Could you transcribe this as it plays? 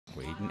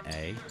Wade and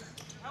A.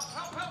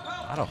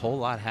 Not a whole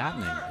lot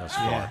happening thus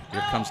far.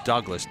 Here comes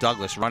Douglas.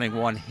 Douglas running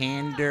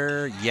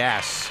one-hander.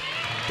 Yes.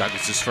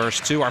 Douglas's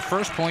first two. Our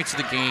first points of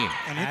the game.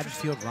 And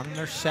Haddonfield running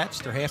their sets,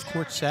 their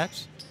half-court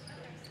sets.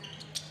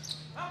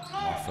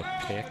 Off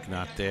a pick,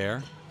 not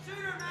there.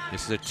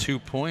 This is a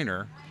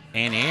two-pointer.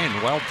 And in.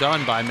 Well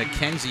done by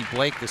Mackenzie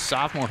Blake, the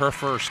sophomore, her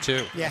first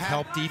two. Yeah,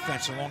 help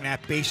defense along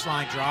that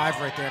baseline drive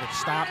right there to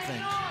stop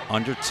things.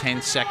 Under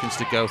 10 seconds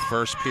to go,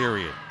 first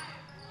period.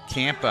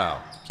 Campo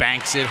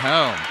banks it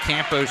home.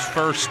 Campo's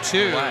first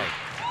two.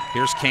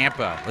 Here's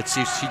Campo. Let's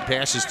see if she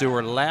passes to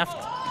her left.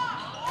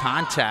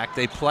 Contact.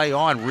 They play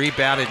on.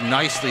 Rebounded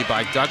nicely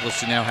by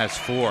Douglas, who now has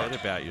 4.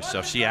 Forget about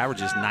yourself. She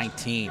averages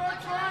 19.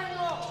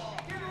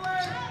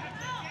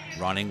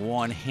 Running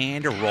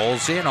one-hander,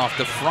 rolls in off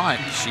the front.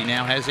 She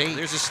now has 8.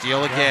 There's a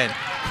steal again.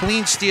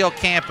 Clean steal,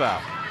 Campo.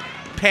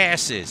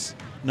 Passes.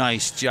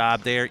 Nice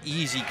job there.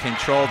 Easy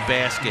controlled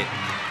basket.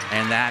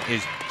 And that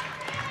is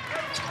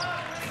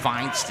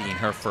Feinstein,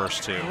 her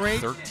first two.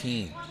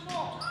 13.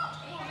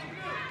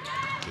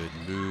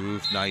 Good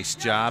move. Nice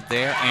job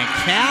there. And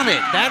count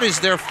it. That is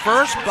their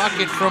first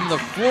bucket from the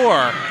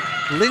floor.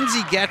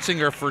 Lindsay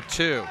Getzinger for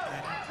 2.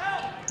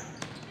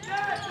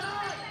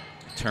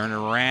 Turn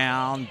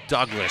around.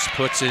 Douglas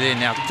puts it in.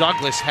 Now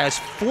Douglas has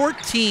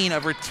 14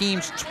 of her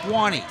team's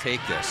 20.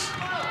 Take this.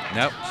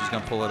 Nope, she's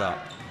going to pull it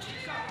up.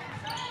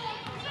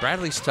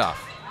 Bradley's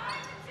tough.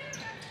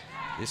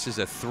 This is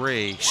a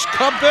 3.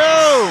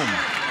 Kaboom!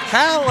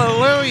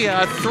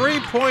 Hallelujah! A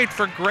 3-point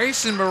for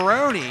Grayson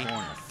Maroney.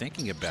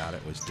 Thinking about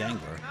it was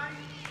Dengler.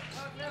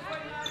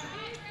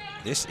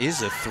 This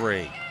is a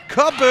 3.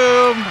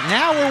 Kaboom!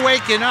 Now we're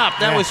waking up.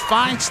 That was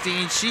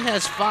Feinstein. She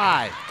has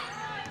 5.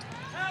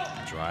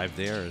 Drive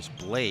there is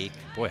Blake.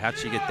 Boy, how'd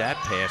she get that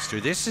pass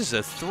through? This is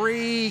a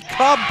 3.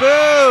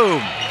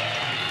 Kaboom!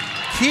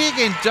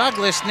 Keegan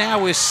Douglas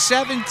now is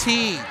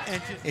 17.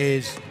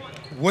 Is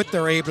what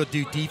they're able to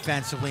do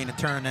defensively and to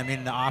turn them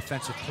into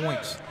offensive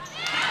points.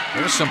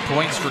 There's some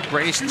points for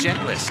Grace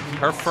Gentlis.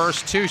 Her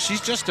first 2.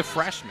 She's just a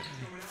freshman.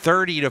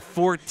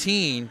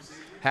 30-14.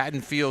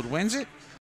 Haddonfield wins it.